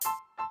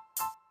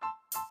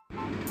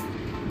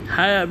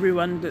Hi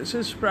everyone, this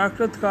is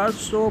prakritcast.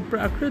 So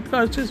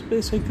prakritcast is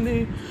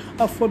basically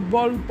a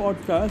football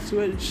podcast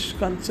which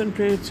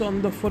concentrates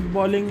on the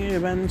footballing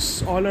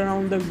events all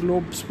around the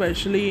globe,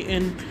 especially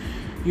in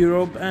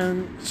Europe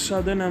and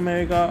Southern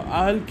America.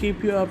 I'll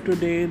keep you up to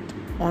date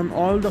on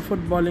all the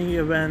footballing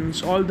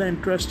events, all the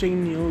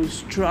interesting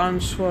news,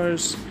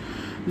 transfers,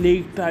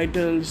 league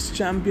titles,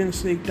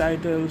 Champions League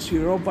titles,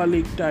 Europa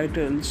League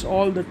titles,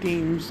 all the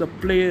teams, the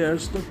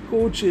players, the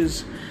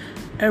coaches,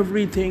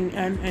 everything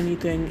and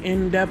anything,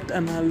 in-depth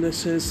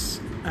analysis.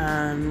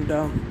 And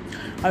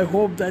I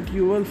hope that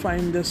you will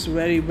find this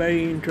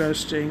very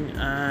interesting,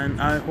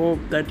 and I hope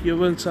that you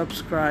will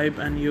subscribe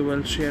and you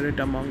will share it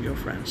among your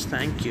friends.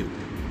 Thank you.